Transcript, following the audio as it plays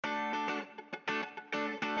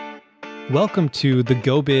Welcome to the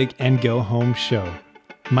Go Big and Go Home show.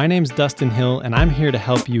 My name's Dustin Hill, and I'm here to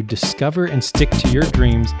help you discover and stick to your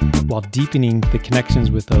dreams while deepening the connections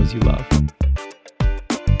with those you love.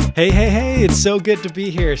 Hey, it's so good to be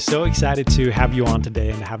here. So excited to have you on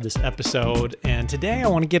today and to have this episode. And today I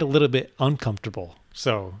want to get a little bit uncomfortable.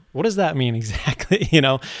 So what does that mean exactly?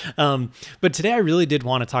 But today I really did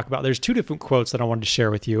want to talk about, there's two different quotes that I wanted to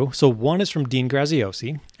share with you. So one is from Dean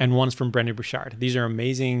Graziosi and one's from Brendon Burchard. These are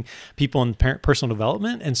amazing people in personal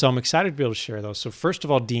development. And so I'm excited to be able to share those. So first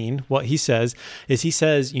of all, Dean, what he says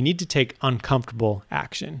is you need to take uncomfortable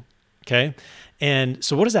action. Okay. And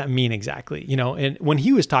so what does that mean exactly? And when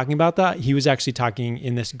he was talking about that, he was actually talking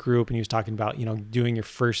in this group and he was talking about, doing your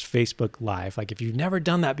first Facebook Live. Like if you've never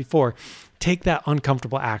done that before, take that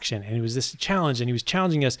uncomfortable action. And it was this challenge and he was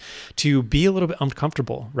challenging us to be a little bit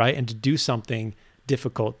uncomfortable, right? And to do something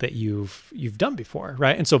difficult that you've done before,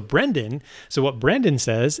 right? And so what Brendon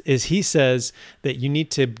says is he says that you need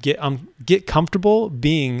to get comfortable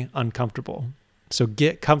being uncomfortable. So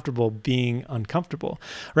get comfortable being uncomfortable,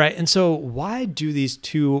 right? And so why do these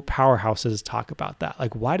two powerhouses talk about that?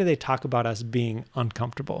 Like, why do they talk about us being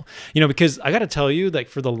uncomfortable? Because I got to tell you, like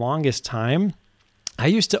for the longest time, I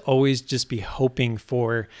used to always just be hoping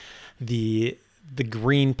for the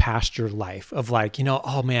green pasture life of like,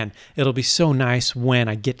 oh man, it'll be so nice when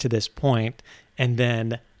I get to this point and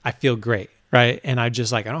then I feel great, right? And I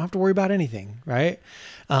just like, I don't have to worry about anything, right?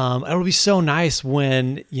 It'll be so nice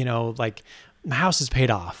when, my house is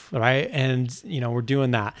paid off, right? And, we're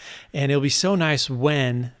doing that. And it'll be so nice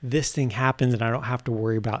when this thing happens and I don't have to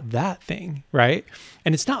worry about that thing, right?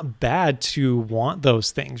 And it's not bad to want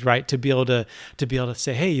those things, right? To be able to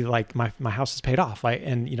say, hey, like my house is paid off, right?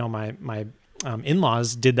 And, my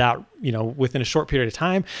in-laws did that, within a short period of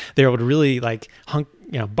time. They were able to really like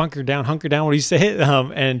hunker down, what do you say?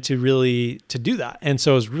 And to do that. And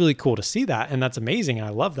so it was really cool to see that. And that's amazing. And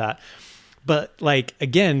I love that. But like,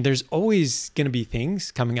 again, there's always going to be things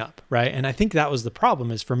coming up, right? And I think that was the problem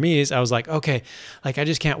is for me is I was like, okay, like I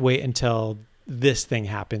just can't wait until this thing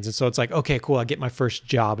happens. And so it's like, okay, cool. I get my first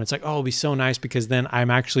job and it's like, oh, it'll be so nice because then I'm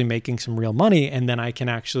actually making some real money. And then I can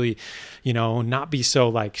actually, not be so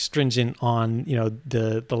like stringent on,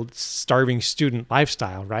 the starving student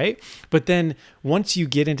lifestyle. Right. But then once you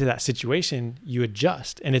get into that situation, you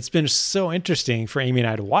adjust. And it's been so interesting for Amy and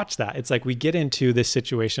I to watch that. It's like, we get into this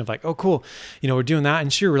situation of like, oh, cool. We're doing that.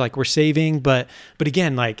 And sure, we're saving, but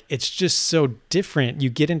again, like, it's just so different. You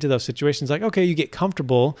get into those situations like, okay, you get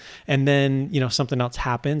comfortable and then, something else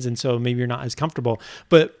happens. And so maybe you're not as comfortable,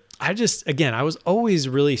 but I was always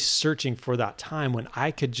really searching for that time when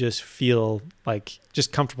I could just feel like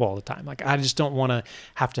just comfortable all the time. Like, I just don't want to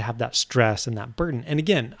have that stress and that burden. And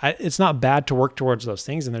again, it's not bad to work towards those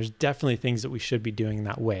things. And there's definitely things that we should be doing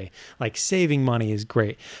that way. Like saving money is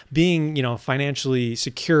great. Being, financially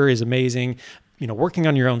secure is amazing. Working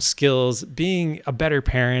on your own skills, being a better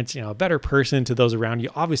parent, a better person to those around you.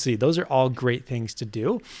 Obviously, those are all great things to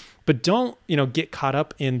do, but don't, get caught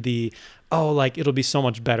up in the, it'll be so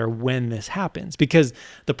much better when this happens. Because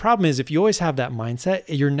the problem is if you always have that mindset,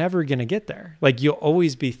 you're never going to get there. Like you'll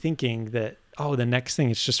always be thinking that, the next thing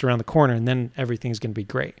is just around the corner and then everything's going to be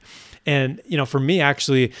great. And, for me,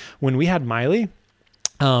 actually, when we had Miley,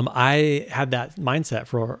 I had that mindset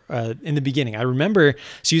in the beginning. I remember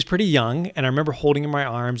she was pretty young and I remember holding in my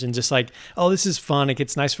arms and just like, oh, this is fun. Like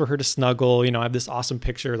it's nice for her to snuggle. I have this awesome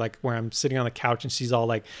picture, like where I'm sitting on the couch and she's all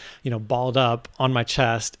like, balled up on my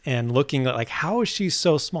chest and looking like, how is she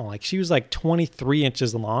so small? Like she was like 23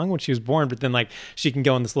 inches long when she was born, but then like she can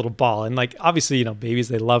go in this little ball. And like, obviously, babies,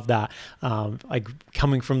 they love that. Like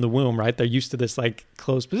coming from the womb, right? They're used to this like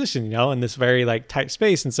closed position, in this very like tight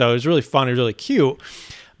space. And so it was really fun. It was really cute.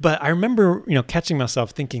 But I remember, catching myself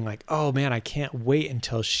thinking like, oh man, I can't wait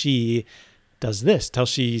until she does this, till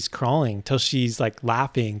she's crawling, till she's like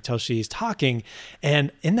laughing, till she's talking.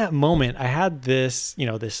 And in that moment, I had this,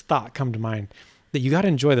 this thought come to mind that you got to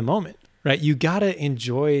enjoy the moment, right? You got to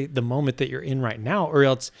enjoy the moment that you're in right now, or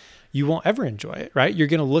else you won't ever enjoy it, right? You're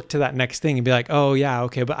going to look to that next thing and be like, oh yeah,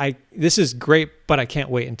 okay, but this is great, but I can't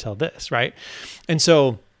wait until this, right? And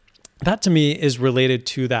so that to me is related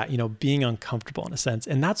to that, being uncomfortable in a sense.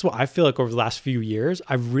 And that's what I feel like over the last few years,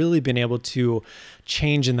 I've really been able to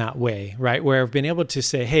change in that way, right? Where I've been able to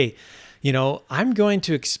say, hey, I'm going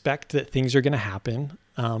to expect that things are going to happen.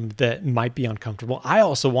 that might be uncomfortable. I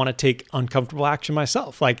also want to take uncomfortable action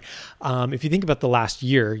myself. Like, if you think about the last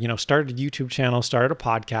year, started a YouTube channel, started a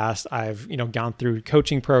podcast. I've, gone through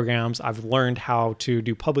coaching programs. I've learned how to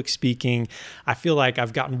do public speaking. I feel like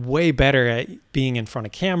I've gotten way better at being in front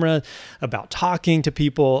of camera, about talking to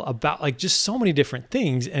people, about like just so many different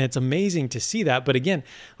things. And it's amazing to see that. But again,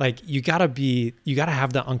 like you gotta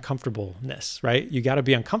have the uncomfortableness, right? You gotta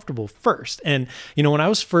be uncomfortable first. And, when I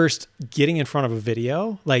was first getting in front of a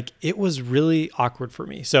video, like it was really awkward for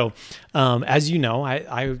me. So, as you know,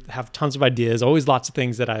 I have tons of ideas, always lots of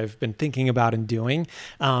things that I've been thinking about and doing.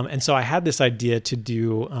 And so I had this idea to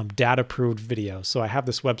do dad approved videos. So I have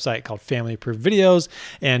this website called Family Approved Videos.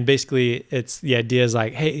 And basically the idea is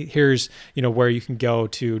like, hey, here's, where you can go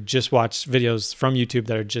to just watch videos from YouTube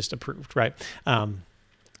that are just approved, right?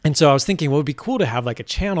 And so I was thinking, well, it'd be cool to have like a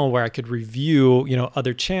channel where I could review,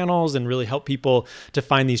 other channels and really help people to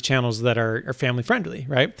find these channels that are family friendly,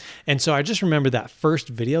 right? And so I just remember that first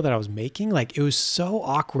video that I was making, like it was so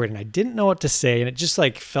awkward and I didn't know what to say. And it just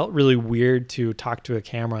like felt really weird to talk to a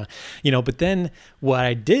camera, but then what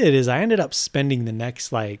I did is I ended up spending the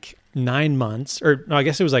next like 9 months, or no, I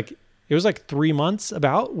guess it was like 3 months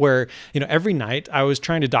about where, every night I was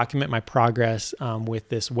trying to document my progress with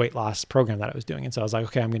this weight loss program that I was doing. And so I was like,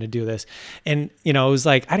 okay, I'm going to do this. And, it was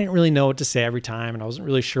like, I didn't really know what to say every time and I wasn't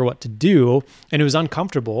really sure what to do. And it was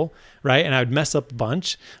uncomfortable, right? And I would mess up a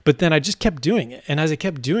bunch, but then I just kept doing it. And as I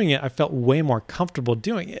kept doing it, I felt way more comfortable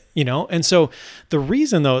doing it, And so the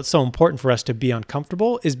reason though it's so important for us to be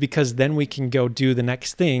uncomfortable is because then we can go do the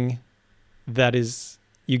next thing that is,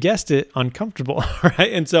 you guessed it, uncomfortable,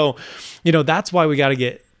 right? And so, that's why we got to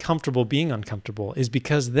get comfortable being uncomfortable, is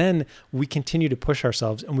because then we continue to push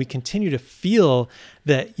ourselves and we continue to feel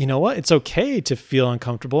that, it's okay to feel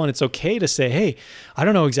uncomfortable and it's okay to say, hey, I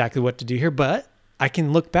don't know exactly what to do here, but I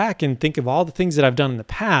can look back and think of all the things that I've done in the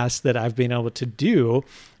past that I've been able to do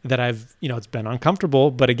that I've, it's been uncomfortable,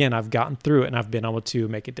 but again, I've gotten through it and I've been able to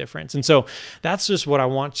make a difference. And so that's just what I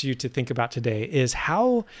want you to think about today is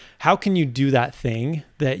how can you do that thing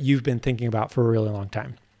that you've been thinking about for a really long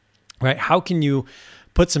time, right? How can you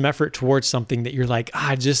put some effort towards something that you're like,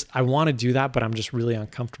 I want to do that, but I'm just really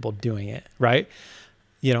uncomfortable doing it, right?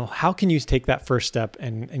 How can you take that first step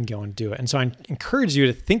and go and do it? And so I encourage you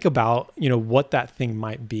to think about, what that thing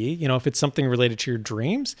might be. If it's something related to your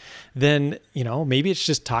dreams, then, maybe it's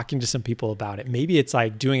just talking to some people about it. Maybe it's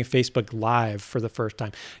like doing a Facebook Live for the first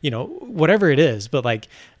time, whatever it is. But like,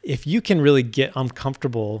 if you can really get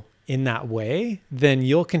uncomfortable in that way, then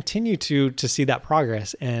you'll continue to see that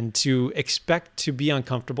progress and to expect to be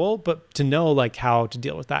uncomfortable, but to know like how to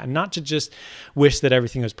deal with that and not to just wish that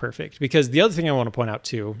everything was perfect. Because the other thing I want to point out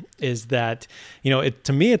too is that,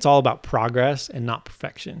 to me, it's all about progress and not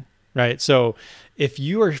perfection, right? So if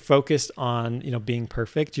you are focused on, being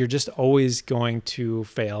perfect, you're just always going to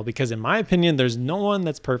fail because in my opinion, there's no one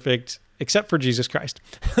that's perfect except for Jesus Christ.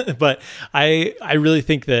 But I really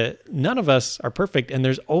think that none of us are perfect and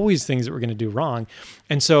there's always things that we're going to do wrong.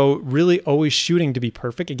 And so really always shooting to be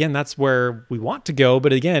perfect, again, that's where we want to go.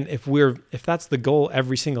 But again, if that's the goal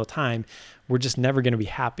every single time, we're just never going to be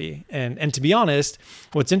happy. And to be honest,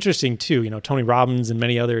 what's interesting too, Tony Robbins and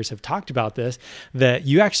many others have talked about this, that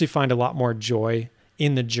you actually find a lot more joy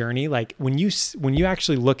in the journey. Like when you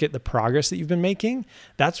actually look at the progress that you've been making,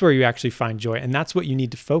 that's where you actually find joy. And that's what you need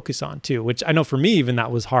to focus on too, which I know for me, even that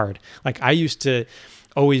was hard. Like I used to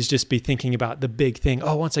always just be thinking about the big thing.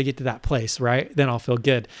 Oh, once I get to that place, right, then I'll feel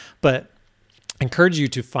good. But I encourage you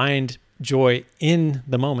to find joy in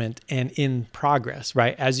the moment and in progress,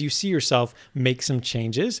 right? As you see yourself make some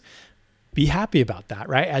changes, be happy about that,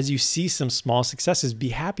 right? As you see some small successes, be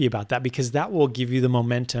happy about that because that will give you the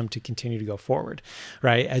momentum to continue to go forward,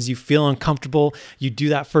 right? As you feel uncomfortable, you do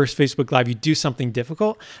that first Facebook Live, you do something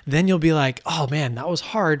difficult, then you'll be like, oh man, that was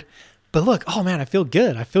hard. But look, oh man, I feel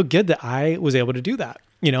good. I feel good that I was able to do that,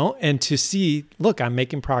 and to see, look, I'm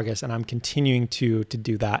making progress and I'm continuing to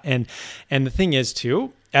do that. And the thing is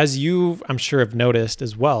too, as you, I'm sure, have noticed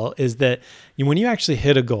as well, is that when you actually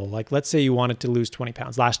hit a goal, like let's say you wanted to lose 20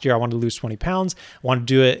 pounds. Last year, I wanted to lose 20 pounds. I wanted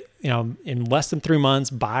to do it, in less than 3 months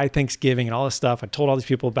by Thanksgiving and all this stuff. I told all these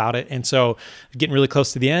people about it. And so getting really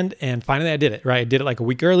close to the end and finally I did it, right? I did it like a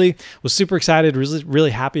week early, was super excited, really,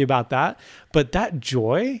 really happy about that. But that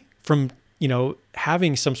joy from,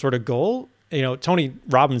 having some sort of goal, Tony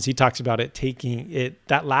Robbins, he talks about it taking it,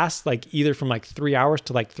 that lasts like either from like 3 hours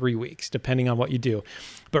to like 3 weeks, depending on what you do.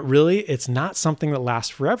 But really, it's not something that lasts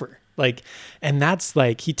forever. Like, and that's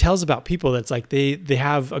like, he tells about people that's like, they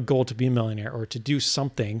have a goal to be a millionaire or to do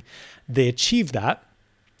something. They achieve that.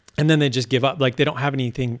 And then they just give up. Like they don't have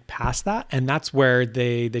anything past that. And that's where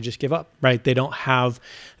they just give up, right? They don't have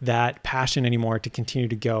that passion anymore to continue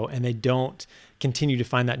to go. And they don't continue to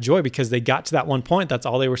find that joy because they got to that one point. That's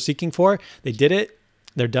all they were seeking for. They did it.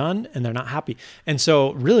 They're done and they're not happy. And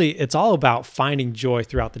so really it's all about finding joy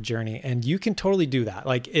throughout the journey. And you can totally do that.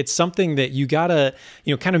 Like it's something that you gotta,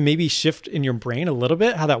 kind of maybe shift in your brain a little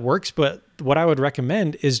bit how that works. But what I would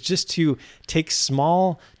recommend is just to take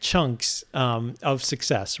small chunks of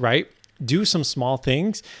success, right? Do some small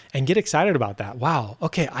things and get excited about that. Wow.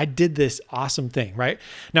 Okay. I did this awesome thing, right?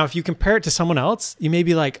 Now, if you compare it to someone else, you may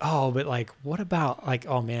be like, oh, but like, what about like,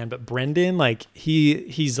 oh man, but Brendan, like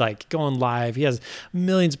he's like going live. He has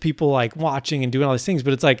millions of people like watching and doing all these things,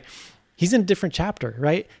 but it's like, he's in a different chapter,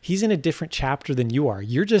 right? He's in a different chapter than you are.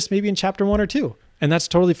 You're just maybe in chapter 1 or 2. And that's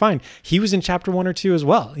totally fine. He was in chapter 1 or 2 as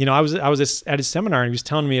well. I was at his seminar and he was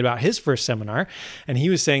telling me about his first seminar. And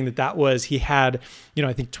he was saying that was, he had,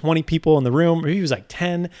 I think 20 people in the room, or he was like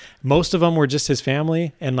 10. Most of them were just his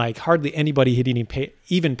family and like hardly anybody had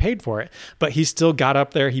even paid for it. But he still got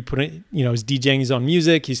up there. He put it, he's DJing his own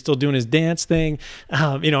music. He's still doing his dance thing,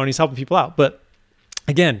 and he's helping people out. But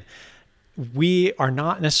again, we are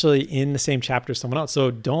not necessarily in the same chapter as someone else.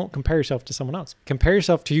 So don't compare yourself to someone else. Compare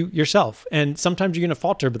yourself to yourself. And sometimes you're going to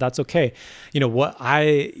falter, but that's okay.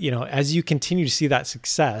 As you continue to see that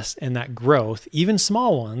success and that growth, even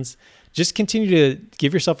small ones, just continue to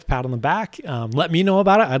give yourself a pat on the back. Let me know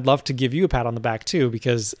about it. I'd love to give you a pat on the back too,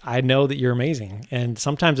 because I know that you're amazing. And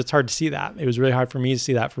sometimes it's hard to see that. It was really hard for me to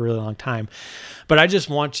see that for a really long time. But I just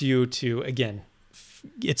want you to, again,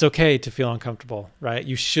 it's okay to feel uncomfortable, right?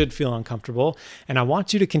 You should feel uncomfortable. And I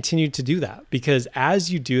want you to continue to do that, because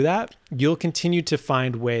as you do that, you'll continue to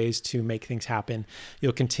find ways to make things happen.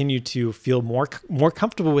 You'll continue to feel more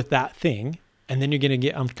comfortable with that thing. And then you're going to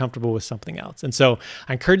get uncomfortable with something else. And so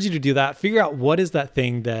I encourage you to do that. Figure out what is that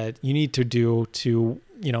thing that you need to do to,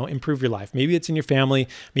 improve your life. Maybe it's in your family,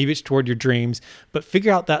 maybe it's toward your dreams, but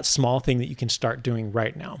figure out that small thing that you can start doing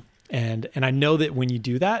right now. And I know that when you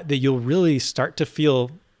do that you'll really start to feel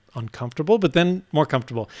uncomfortable, but then more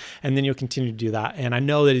comfortable. And then you'll continue to do that. And I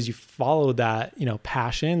know that as you follow that,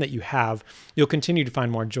 passion that you have, you'll continue to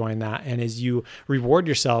find more joy in that. And as you reward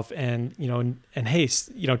yourself and hey,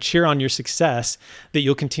 cheer on your success, that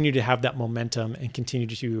you'll continue to have that momentum and continue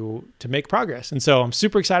to make progress. And so I'm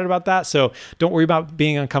super excited about that. So don't worry about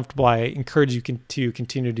being uncomfortable. I encourage you to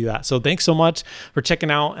continue to do that. So thanks so much for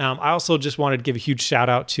checking out. I also just wanted to give a huge shout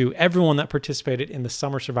out to everyone that participated in the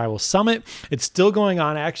Summer Survival Summit. It's still going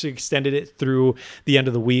on. I actually extended it through the end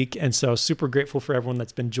of the week. And so super grateful for everyone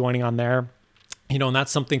that's been joining on there. And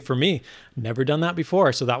that's something for me, never done that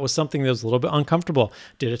before. So that was something that was a little bit uncomfortable.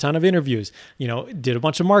 Did a ton of interviews, did a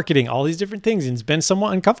bunch of marketing, all these different things. And it's been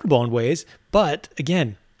somewhat uncomfortable in ways. But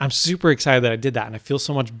again, I'm super excited that I did that. And I feel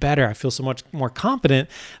so much better. I feel so much more confident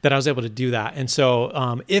that I was able to do that. And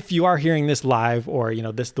so if you are hearing this live or,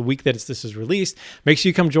 the week that this is released, make sure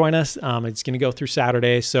you come join us. It's going to go through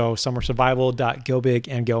Saturday. So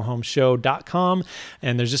summersurvival.gobigandgohomeshow.com.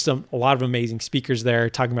 And there's just a lot of amazing speakers there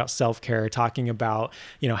talking about self-care, talking about,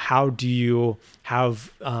 how do you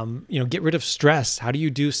have, get rid of stress? How do you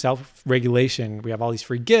do self-regulation? We have all these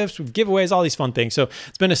free gifts, we have giveaways, all these fun things. So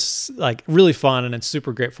it's been really fun, and it's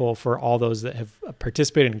super grateful for all those that have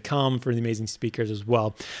participated and come, for the amazing speakers as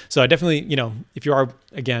well. So I definitely, if you are,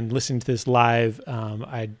 again, listening to this live,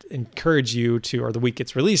 I'd encourage you to, or the week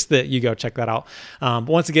it's released, that you go check that out. But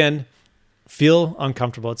once again, feel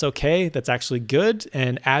uncomfortable. It's okay. That's actually good.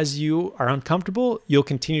 And as you are uncomfortable, you'll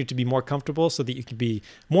continue to be more comfortable so that you can be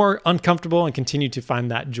more uncomfortable and continue to find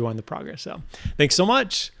that joy in the progress. So thanks so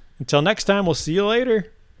much. Until next time, we'll see you later.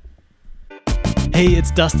 Hey,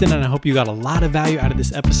 it's Dustin, and I hope you got a lot of value out of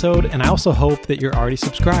this episode. And I also hope that you're already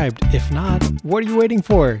subscribed. If not, what are you waiting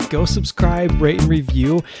for? Go subscribe, rate, and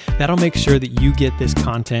review. That'll make sure that you get this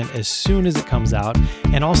content as soon as it comes out.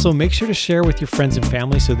 And also make sure to share with your friends and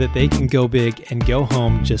family so that they can go big and go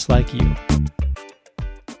home just like you.